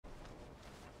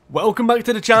Welcome back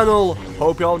to the channel.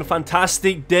 Hope you're having a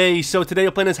fantastic day. So today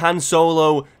we're playing as Han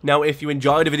Solo. Now if you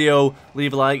enjoyed the video,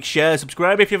 leave a like, share,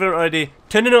 subscribe if you haven't already,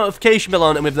 turn the notification bell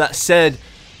on. And with that said,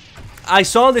 I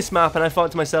saw this map and I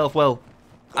thought to myself, well,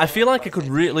 I feel like I could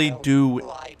really do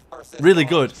really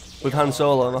good with Han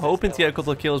Solo. I'm hoping to get a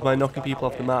couple of kills by knocking people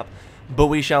off the map, but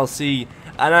we shall see.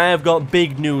 And I have got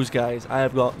big news, guys. I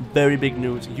have got very big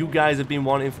news. You guys have been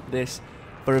wanting this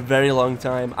for a very long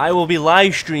time. I will be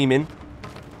live streaming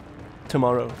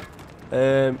tomorrow,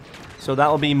 so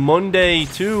that'll be Monday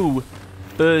to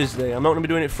Thursday. I'm not going to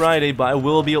be doing it Friday, but I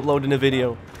will be uploading a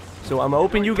video, so I'm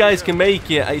hoping you guys can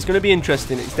make it. It's going to be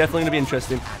interesting. It's definitely going to be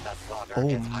interesting.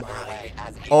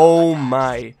 Oh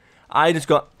my, I just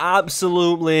got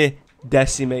absolutely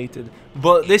decimated.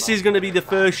 But this is going to be the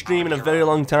first stream in a very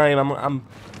long time.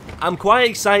 I'm quite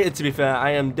excited, to be fair. I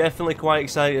am definitely quite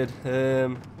excited.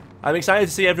 I'm excited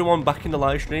to see everyone back in the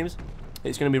live streams.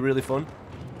 It's going to be really fun.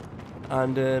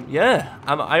 And yeah,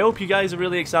 I hope you guys are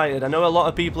really excited. I know a lot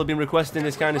of people have been requesting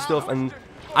this kind of stuff, and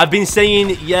I've been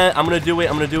saying, yeah, I'm gonna do it,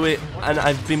 and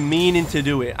I've been meaning to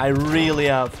do it. I really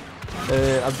have.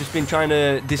 I've just been trying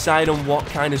to decide on what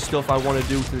kind of stuff I want to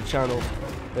do to the channel.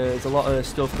 There's a lot of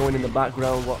stuff going in the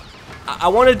background. I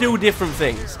want to do different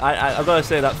things. I've got to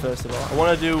say that first of all. I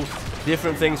want to do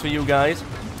different things for you guys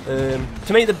to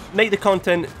make the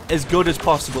content as good as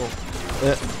possible.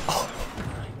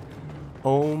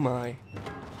 Oh my.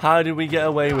 How did we get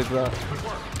away with that?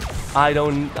 I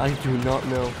do not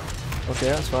know. Okay,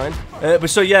 that's fine. But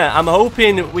so yeah, I'm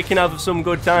hoping we can have some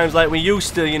good times like we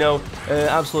used to, you know,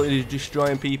 absolutely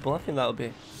destroying people. I think that'll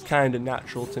be kind of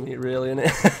natural to me, really, isn't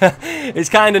it? It's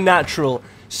kind of natural.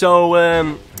 So,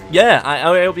 yeah,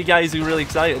 I hope you guys are really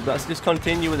excited. Let's just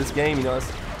continue with this game, you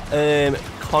know.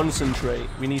 Concentrate.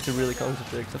 We need to really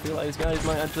concentrate, because I feel like these guys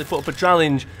might actually put up a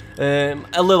challenge.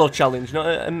 A little challenge,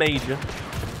 not a major.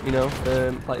 You know,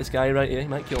 like this guy right here, he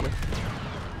might kill me.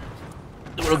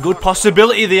 There were a good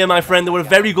possibility there, my friend. There were a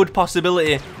very good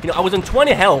possibility. You know, I was on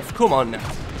 20 health. Come on now.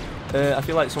 I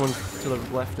feel like someone's to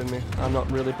the left of me. I'm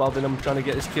not really bothering. I'm trying to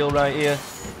get this kill right here.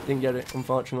 Didn't get it,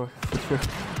 unfortunately.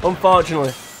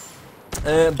 Unfortunately.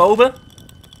 Boba,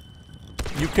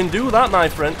 you can do that, my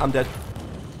friend. I'm dead.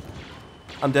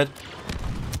 I'm dead.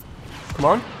 Come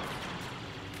on.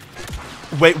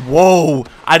 Wait, whoa!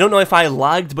 I don't know if I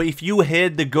lagged, but if you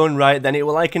heard the gun right, then it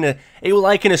was like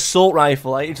an assault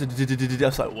rifle. I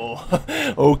was like, whoa.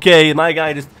 Okay, my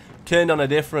guy just turned on a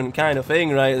different kind of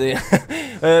thing right there.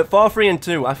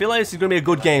 4-3-2. I feel like this is gonna be a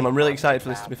good game. I'm really excited for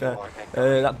this, to be fair.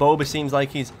 That Boba seems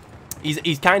like he's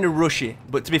kind of rushy,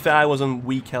 but to be fair, I was on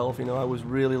weak health. You know, I was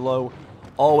really low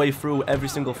all the way through every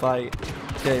single fight.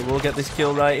 Okay, we'll get this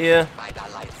kill right here.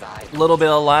 A little bit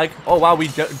of lag. Oh wow,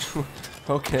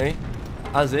 okay.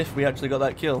 As if we actually got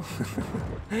that kill.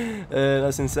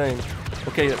 That's insane.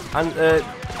 Okay,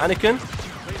 Anakin.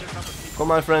 Come on,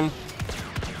 my friend.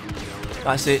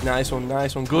 That's it. Nice one,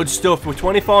 nice one. Good stuff. We're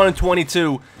 24 and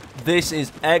 22. This is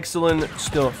excellent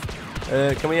stuff.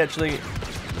 Can we actually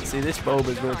see this?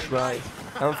 Boba's gonna try.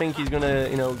 I don't think he's gonna,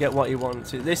 you know, get what he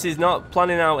wants. This is not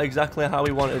planning out exactly how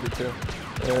he wanted it to.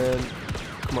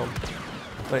 Come on.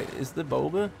 Wait, is the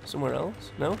Boba somewhere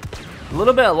else? No? A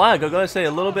little bit of lag, I've got to say,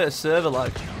 a little bit of server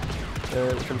lag.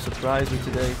 Which I'm surprised with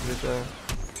today, to be fair.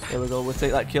 There we go, we'll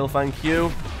take that kill, thank you.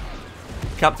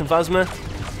 Captain Phasma,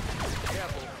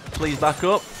 please back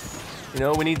up. You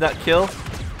know, we need that kill.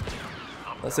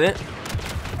 That's it.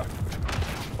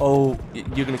 Oh,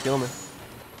 you're going to kill me.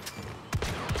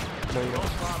 No, you're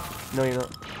not. No, you're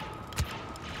not.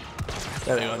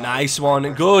 There we go, nice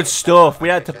one. Good stuff. We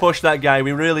had to push that guy,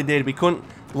 we really did. We couldn't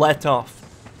let off.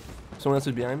 Someone else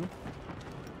is behind me.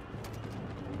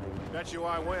 Bet you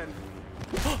I win.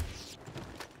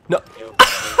 No.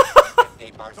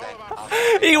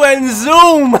 He went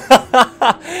zoom.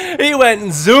 He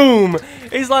went zoom.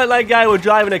 He's like that guy who was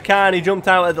driving a car and he jumped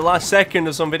out at the last second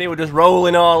or something. He was just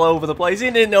rolling all over the place.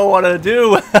 He didn't know what to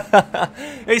do.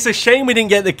 It's a shame we didn't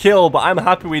get the kill, but I'm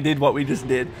happy we did what we just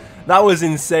did. That was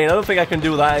insane. I don't think I can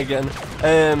do that again.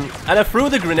 And I threw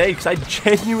the grenade because I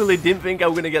genuinely didn't think I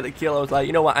was going to get the kill. I was like,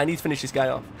 you know what? I need to finish this guy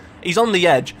off. He's on the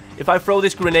edge. If I throw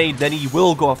this grenade, then he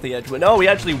will go off the edge. But no, he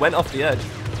actually went off the edge,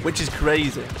 which is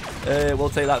crazy. We'll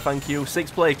take that, thank you.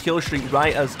 6-player kill streak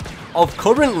right as of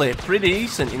currently pretty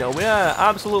decent. You know, we are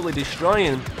absolutely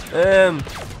destroying.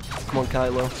 Come on,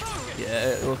 Kylo.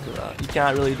 Yeah, look at that. You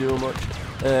can't really do much.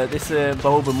 This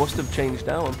Boba must have changed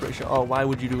now, I'm pretty sure. Oh, why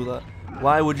would you do that?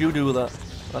 Why would you do that?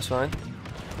 That's fine.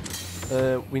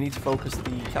 We need to focus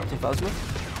the Captain Phasma.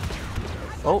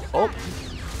 Oh.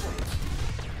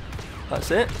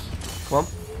 That's it. Come on.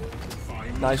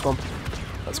 Nice one.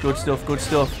 That's good stuff, good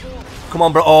stuff. Come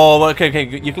on, bro. Oh, okay,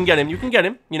 okay. You can get him. You can get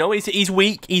him. You know, he's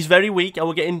weak. He's very weak. And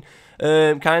we're getting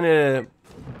kind of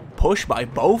pushed by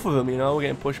both of them, you know. We're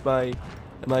getting pushed by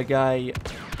my guy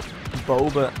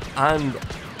Boba and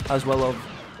as well of...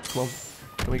 Come on.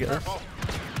 Can we get this?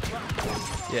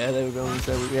 Yeah, there we go.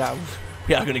 So we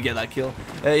are going to get that kill.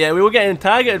 Yeah, we were getting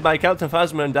targeted by Captain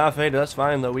Phasma and Darth Vader. That's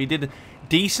fine, though. We did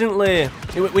decently...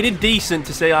 We did decent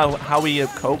to say how we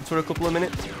coped for a couple of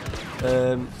minutes.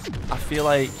 I feel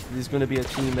like there's going to be a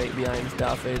teammate behind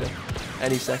Darth Vader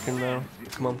any second now.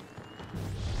 Come on.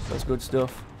 That's good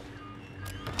stuff.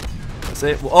 That's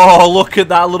it. Oh, look at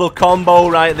that little combo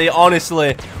right there.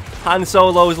 Honestly, Han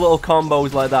Solo's little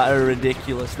combos like that are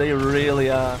ridiculous. They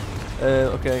really are.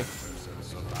 Okay.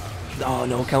 Oh,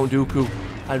 no, Count Dooku.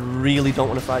 I really don't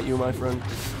want to fight you, my friend.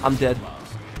 I'm dead.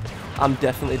 I'm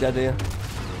definitely dead here.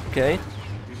 Okay.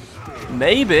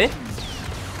 Maybe.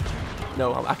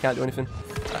 No, I can't do anything.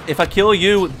 If I kill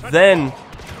you, then...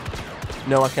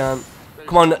 No, I can't.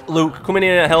 Come on, Luke. Come in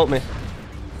here and help me.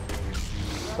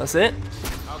 That's it.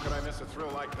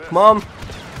 Come on.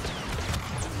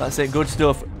 That's it. Good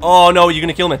stuff. Oh, no. You're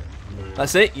going to kill me.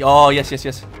 That's it. Oh, yes, yes,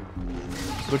 yes.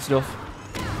 Good stuff.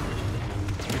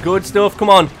 Good stuff. Come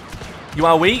on. You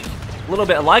are weak. A little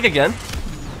bit of lag again.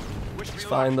 It's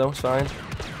fine, though. It's fine.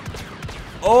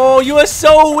 Oh, you are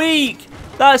so weak.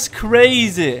 That's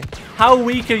crazy. How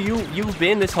weak are you've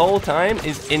been this whole time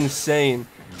is insane.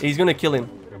 He's going to kill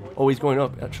him. Oh, he's going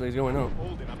up. Actually, he's going up.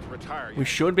 We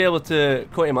should be able to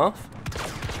cut him off.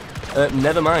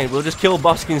 Never mind. We'll just kill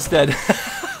Bosk instead.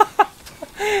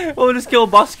 We'll just kill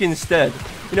Bosk instead.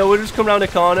 You know, we'll just come around the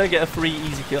corner, get a free,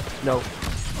 easy kill. No.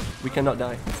 We cannot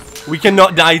die. We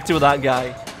cannot die to that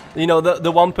guy. You know,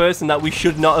 the one person that we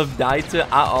should not have died to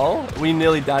at all. We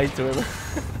nearly died to him.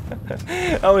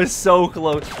 That was so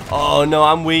close. Oh, no,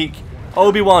 I'm weak.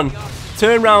 Obi-Wan,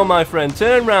 turn round, my friend.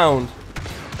 Turn round.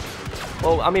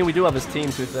 Well, I mean, we do have his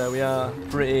team, to be fair. We are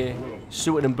pretty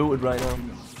suited and booted right now.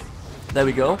 There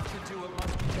we go.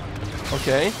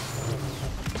 Okay.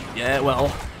 Yeah,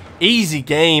 well, easy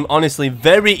game, honestly.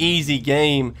 Very easy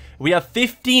game. We have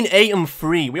 15, 8, and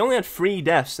 3. We only had 3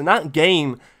 deaths. And that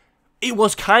game, it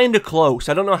was kind of close.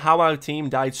 I don't know how our team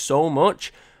died so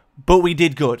much, but we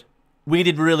did good. We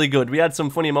did really good. We had some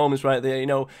funny moments right there, you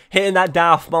know, hitting that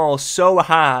Darth Maul so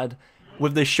hard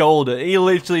with the shoulder. He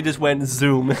literally just went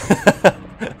zoom.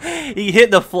 He hit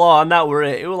the floor and that were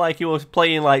it. It was like he was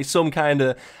playing like some kind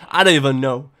of, I don't even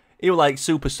know. He was like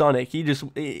supersonic. He just,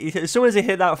 as soon as he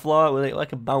hit that floor, it was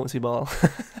like a bouncy ball.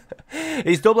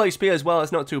 He's double XP as well.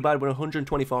 It's not too bad. We're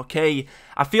 124k.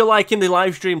 I feel like in the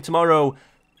live stream tomorrow,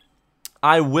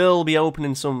 I will be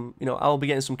opening some, you know, I'll be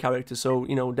getting some characters, so,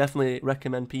 you know, definitely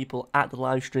recommend people at the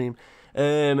live stream.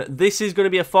 This is going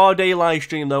to be a 4-day live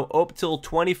stream, though, up till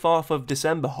 24th of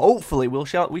December. Hopefully, we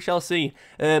shall see.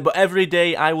 But every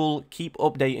day, I will keep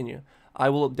updating you. I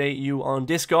will update you on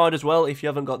Discord as well. If you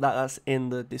haven't got that, that's in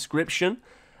the description.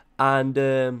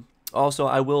 And also,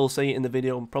 I will say it in the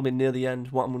video, probably near the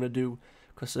end, what I'm going to do.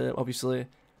 Because, obviously...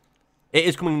 It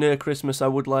is coming near Christmas. I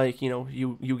would like, you know,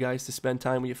 you guys to spend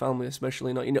time with your family,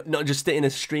 especially not, you know, not just sit in a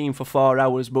stream for 4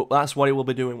 hours. But that's what it will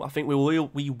be doing. I think we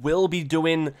will be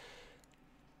doing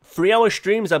 3-hour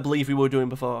streams. I believe we were doing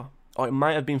before, or it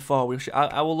might have been 4.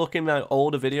 I will look in my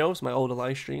older videos, my older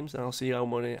live streams, and I'll see how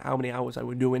many hours I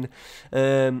were doing.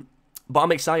 But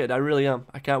I'm excited. I really am.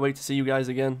 I can't wait to see you guys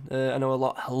again. I know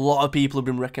a lot of people have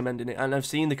been recommending it, and I've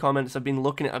seen the comments. I've been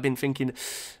looking at. I've been thinking,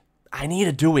 I need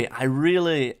to do it.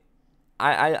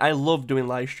 I love doing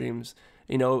live streams.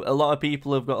 You know, a lot of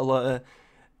people have got a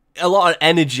lot of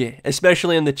energy,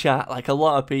 especially in the chat, like a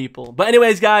lot of people. But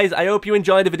anyways, guys, I hope you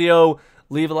enjoyed the video.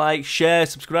 Leave a like, share,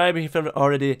 subscribe if you haven't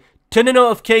already. Turn the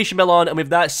notification bell on, and with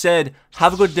that said,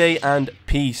 have a good day and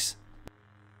peace.